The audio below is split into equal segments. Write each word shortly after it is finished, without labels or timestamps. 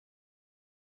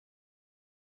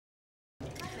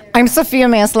I'm Sophia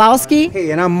Maslowski.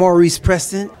 Hey, and I'm Maurice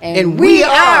Preston. And we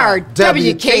are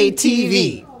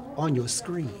WKTV on your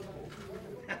screen.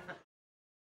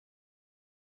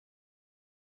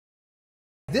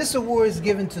 This award is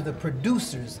given to the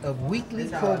producers of weekly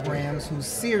programs whose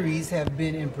series have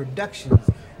been in productions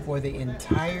for the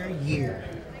entire year.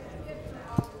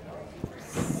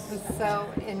 So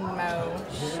in Mo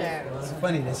show. It's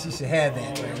funny that she should have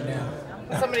that right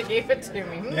now. Somebody gave it to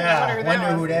me. Yeah, I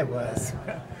wonder who that was.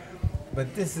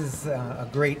 But this is a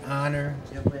great honor,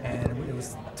 and it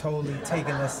was totally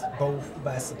taking us both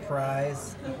by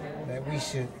surprise that we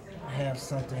should have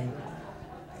something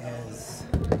as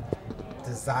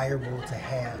desirable to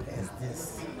have as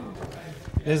this.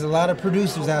 There's a lot of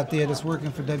producers out there that's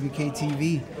working for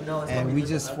WKTV, and we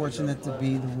just fortunate to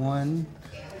be the one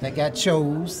that got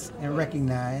chose and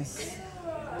recognized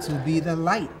to be the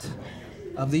light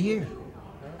of the year.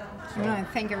 I want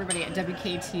to thank everybody at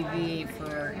WKTV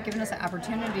for giving us the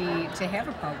opportunity to have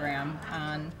a program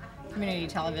on community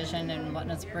television and letting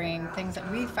us bring things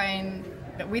that we find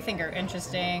that we think are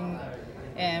interesting,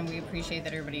 and we appreciate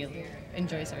that everybody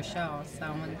enjoys our show.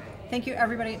 So thank you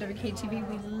everybody at WKTV.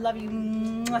 We love you.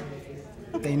 Mwah.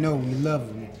 They know we love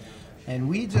them. And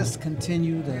we just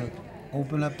continue to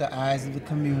open up the eyes of the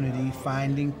community,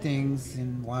 finding things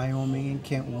in Wyoming and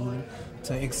Kentwood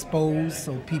to expose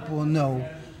so people know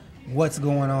what's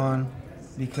going on,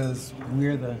 because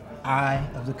we're the eye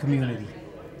of the community.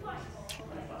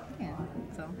 Yeah,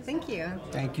 so thank you.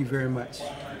 Thank you very much.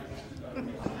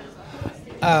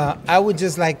 I would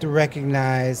just like to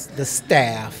recognize the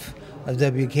staff of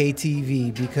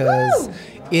WKTV, because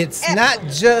it's not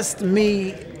just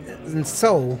me and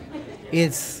so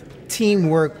it's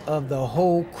teamwork of the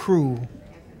whole crew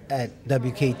at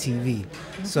WKTV.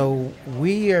 So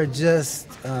we are just,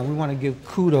 we want to give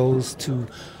kudos to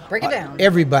break it down.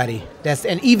 Everybody.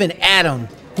 And even Adam,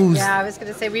 who's... Yeah, I was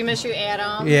going to say, we miss you,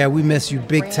 Adam. Yeah, we miss you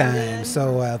big time.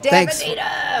 So thanks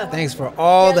for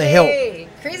all Kelly, the help.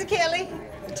 Crazy Kelly,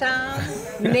 Tom,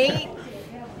 Nate.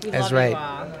 We That's love right.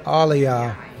 You all of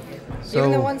y'all. So,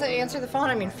 even the ones that answer the phone.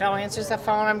 I mean, Phil answers the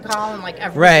phone. I'm calling like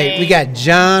every right. day. We got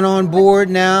John on board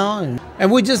now.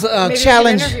 And we just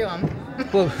challenge... Maybe we can interview him.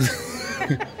 Well,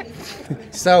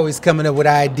 she's always coming up with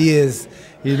ideas,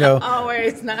 you know.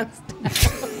 Always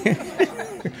nonstop.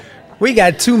 We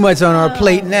got too much on our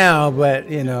plate now, but,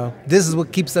 you know, this is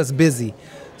what keeps us busy.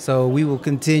 So we will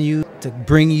continue to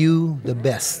bring you the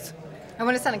best. I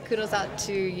want to send a kudos out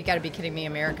to You Gotta Be Kidding Me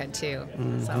America, too.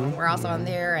 So we're also on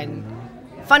there. And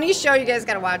funny show, you guys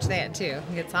got to watch that, too.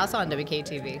 It's also on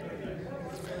WKTV.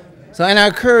 So, and I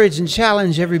encourage and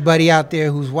challenge everybody out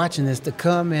there who's watching this to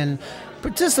come and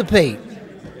participate.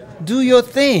 Do your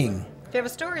thing. If you have a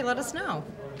story, let us know.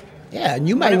 Yeah, and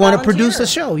you might want to produce a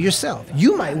show yourself.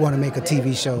 You might want to make a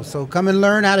TV show. So come and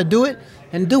learn how to do it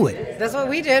and do it. That's what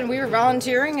we did. We were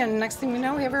volunteering, and next thing we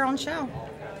know, we have our own show.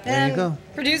 There you go.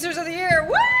 Producers of the Year.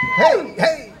 Woo!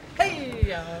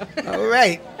 Hey! All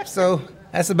right. So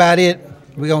that's about it.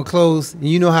 We're going to close. And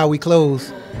you know how we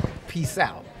close. Peace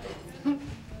out.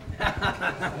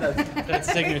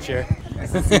 That's signature.